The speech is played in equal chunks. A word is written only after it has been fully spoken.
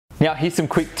Now here's some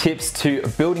quick tips to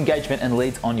build engagement and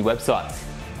leads on your website.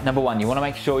 Number one, you want to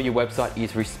make sure your website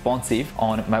is responsive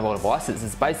on mobile devices.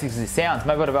 As basic as it sounds,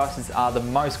 mobile devices are the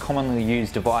most commonly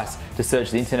used device to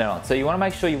search the internet on. So you want to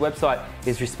make sure your website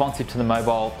is responsive to the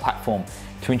mobile platform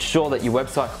to ensure that your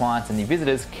website clients and your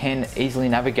visitors can easily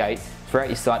navigate throughout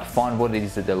your site to find what it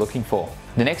is that they're looking for.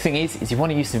 The next thing is you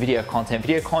want to use some video content.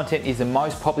 Video content is the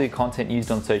most popular content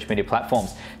used on social media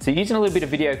platforms. So using a little bit of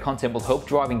video content will help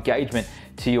drive engagement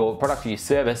to your product or your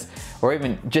service, or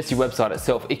even just your website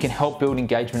itself. It can help build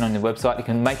engagement on your website. It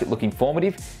can make it look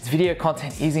informative. This video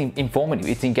content is informative,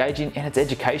 it's engaging, and it's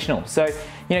educational. So,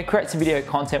 create some video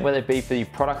content, whether it be for your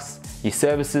products, your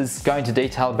services, go into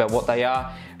detail about what they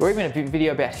are, or even a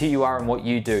video about who you are and what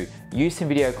you do. Use some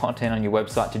video content on your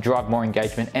website to drive more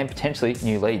engagement and potentially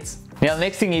new leads. Now the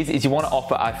next thing is you want to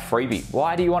offer a freebie.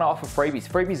 Why do you want to offer freebies?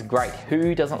 Freebies are great.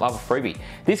 Who doesn't love a freebie?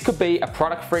 This could be a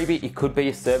product freebie, it could be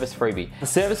a service freebie. The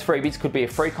service freebies could be a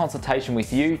free consultation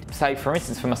with you. Say for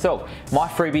instance for myself, my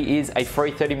freebie is a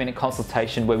free 30-minute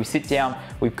consultation where we sit down,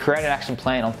 we create an action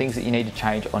plan on things that you need to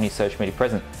change on your social media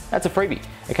presence. That's a freebie,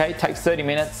 okay? It takes 30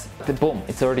 minutes, then boom,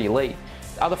 it's already a lead.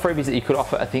 Other freebies that you could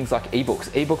offer are things like ebooks.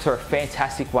 Ebooks are a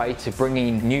fantastic way to bring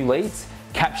in new leads,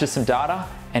 capture some data,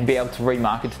 and be able to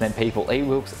remarket to them people.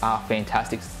 Ebooks are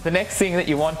fantastic. The next thing that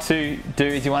you want to do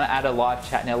is you want to add a live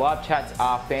chat. Now live chats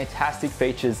are fantastic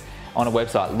features on a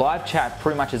website. Live chat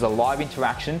pretty much is a live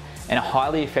interaction and a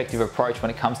highly effective approach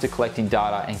when it comes to collecting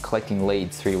data and collecting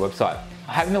leads through your website.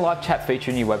 Having a live chat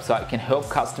feature in your website can help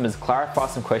customers clarify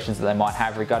some questions that they might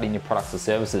have regarding your products or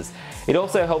services. It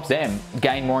also helps them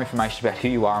gain more information about who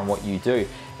you are and what you do,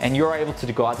 and you're able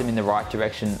to guide them in the right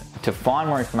direction to find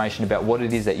more information about what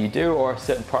it is that you do or a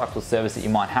certain product or service that you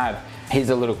might have. Here's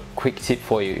a little quick tip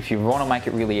for you. If you want to make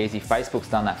it really easy, Facebook's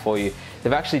done that for you.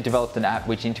 They've actually developed an app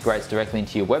which integrates directly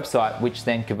into your website, which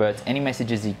then converts any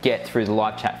messages you get through the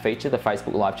live chat feature, the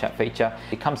Facebook live chat feature.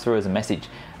 It comes through as a message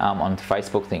on the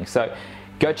Facebook thing. So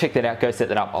go check that out, go set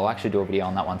that up. I'll actually do a video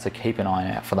on that one, so keep an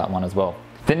eye out for that one as well.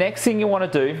 The next thing you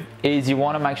want to do is you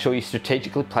want to make sure you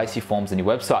strategically place your forms on your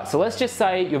website. So let's just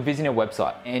say you're visiting a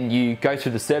website and you go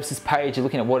through the services page, you're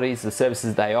looking at what it is the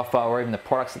services they offer or even the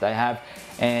products that they have,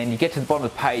 and you get to the bottom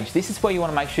of the page. This is where you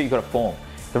want to make sure you've got a form.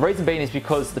 The reason being is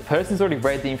because the person's already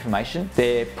read the information,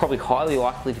 they're probably highly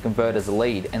likely to convert as a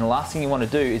lead, and the last thing you want to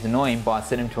do is annoy them by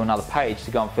sending them to another page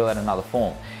to go and fill out another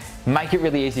form. Make it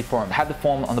really easy for them. Have the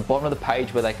form on the bottom of the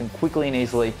page where they can quickly and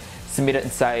easily submit it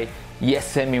and say, yes,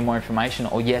 send me more information,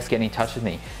 or yes, get in touch with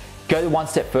me. Go one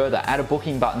step further, add a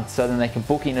booking button so then they can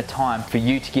book in a time for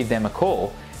you to give them a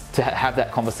call to have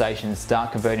that conversation and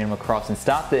start converting them across and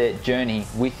start their journey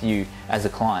with you as a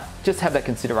client. Just have that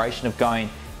consideration of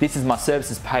going, this is my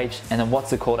services page, and then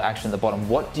what's the call to action at the bottom?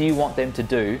 What do you want them to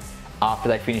do after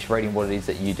they finish reading what it is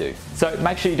that you do? So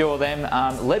make sure you do all of them.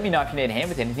 Let me know if you need a hand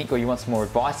with anything or you want some more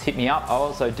advice, hit me up. I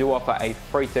also do offer a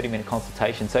free 30-minute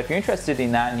consultation. So if you're interested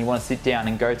in that and you want to sit down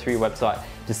and go through your website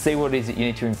to see what it is that you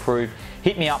need to improve,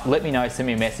 hit me up, let me know, send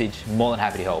me a message. I'm more than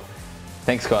happy to help.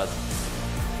 Thanks guys.